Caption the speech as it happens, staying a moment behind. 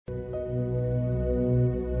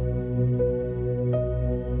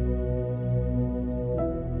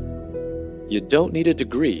You don't need a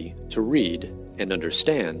degree to read and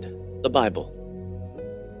understand the Bible.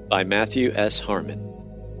 By Matthew S. Harmon.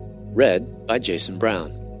 Read by Jason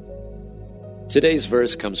Brown. Today's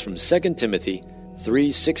verse comes from 2 Timothy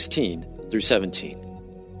 3:16 through 17.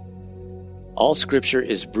 All Scripture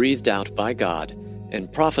is breathed out by God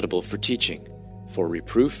and profitable for teaching, for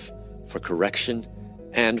reproof, for correction,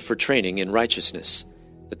 and for training in righteousness,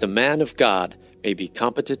 that the man of God may be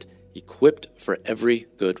competent, equipped for every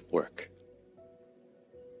good work.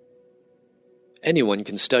 Anyone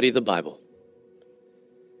can study the Bible.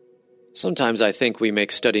 Sometimes I think we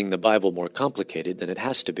make studying the Bible more complicated than it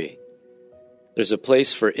has to be. There's a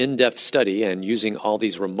place for in-depth study and using all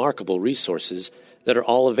these remarkable resources that are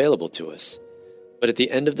all available to us. But at the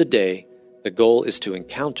end of the day, the goal is to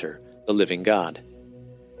encounter the living God.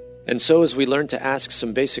 And so as we learn to ask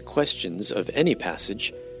some basic questions of any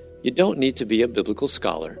passage, you don't need to be a biblical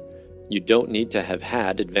scholar. You don't need to have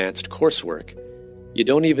had advanced coursework. You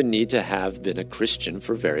don't even need to have been a Christian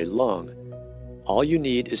for very long. All you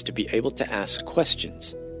need is to be able to ask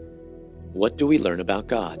questions. What do we learn about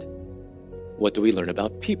God? What do we learn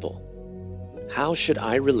about people? How should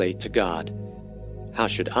I relate to God? How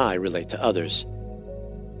should I relate to others?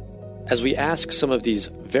 As we ask some of these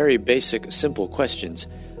very basic, simple questions,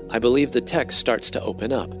 I believe the text starts to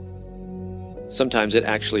open up. Sometimes it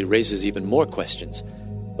actually raises even more questions,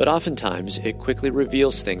 but oftentimes it quickly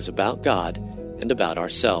reveals things about God and about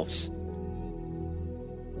ourselves.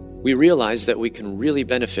 We realize that we can really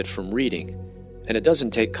benefit from reading, and it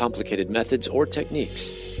doesn't take complicated methods or techniques.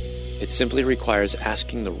 It simply requires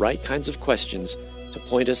asking the right kinds of questions to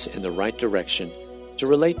point us in the right direction, to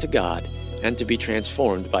relate to God, and to be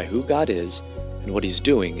transformed by who God is and what He's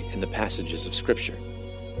doing in the passages of Scripture.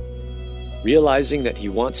 Realizing that He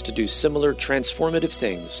wants to do similar transformative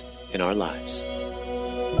things in our lives.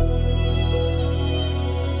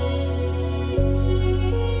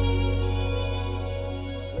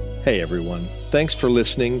 Hey everyone, thanks for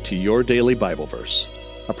listening to Your Daily Bible Verse,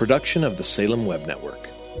 a production of the Salem Web Network.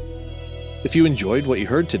 If you enjoyed what you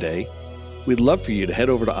heard today, we'd love for you to head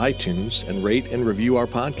over to iTunes and rate and review our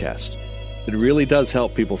podcast. It really does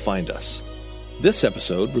help people find us. This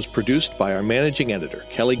episode was produced by our managing editor,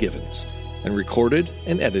 Kelly Givens, and recorded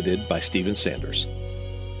and edited by Stephen Sanders.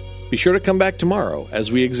 Be sure to come back tomorrow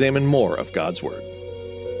as we examine more of God's Word.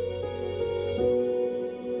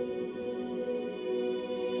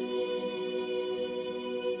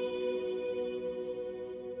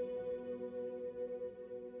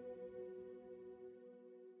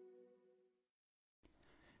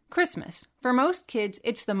 Christmas. For most kids,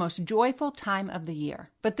 it's the most joyful time of the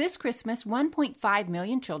year. But this Christmas, 1.5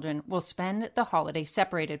 million children will spend the holiday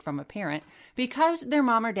separated from a parent because their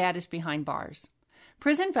mom or dad is behind bars.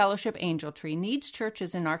 Prison Fellowship Angel Tree needs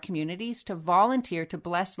churches in our communities to volunteer to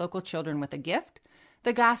bless local children with a gift,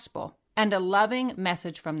 the gospel, and a loving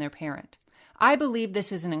message from their parent. I believe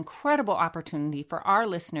this is an incredible opportunity for our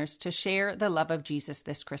listeners to share the love of Jesus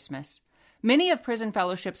this Christmas. Many of Prison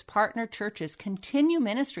Fellowship's partner churches continue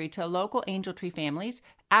ministry to local Angel Tree families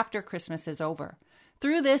after Christmas is over.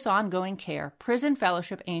 Through this ongoing care, Prison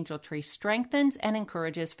Fellowship Angel Tree strengthens and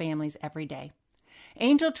encourages families every day.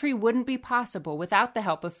 Angel Tree wouldn't be possible without the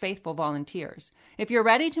help of faithful volunteers. If you're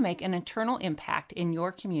ready to make an eternal impact in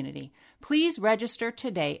your community, please register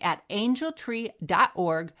today at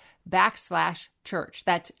angeltree.org/church.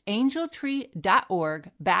 That's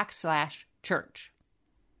angeltree.org/church.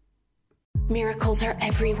 Miracles are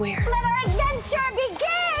everywhere. Let our adventure begin!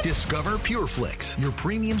 Discover PureFlix, your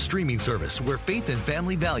premium streaming service where faith and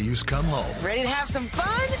family values come home. Ready to have some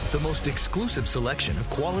fun? The most exclusive selection of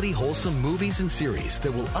quality, wholesome movies and series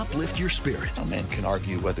that will uplift your spirit. A man can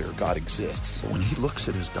argue whether God exists, but when he looks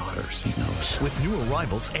at his daughters, he knows. With new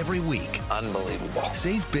arrivals every week. Unbelievable.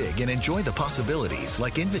 Save big and enjoy the possibilities,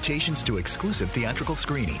 like invitations to exclusive theatrical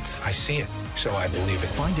screenings. I see it, so I believe it.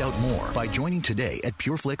 Find out more by joining today at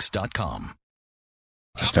pureflix.com.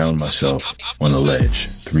 I found myself on a ledge,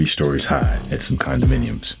 3 stories high, at some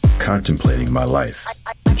condominiums, contemplating my life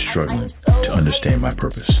and struggling to understand my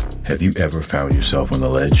purpose. Have you ever found yourself on the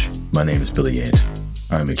ledge? My name is Billy Yant.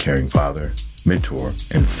 I am a caring father, mentor,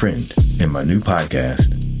 and friend. In my new podcast,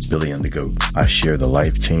 Billy and the Goat, I share the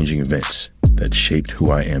life-changing events that shaped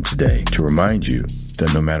who I am today to remind you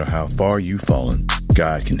that no matter how far you've fallen,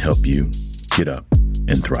 God can help you get up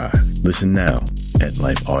and thrive. Listen now at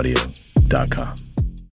lifeaudio.com.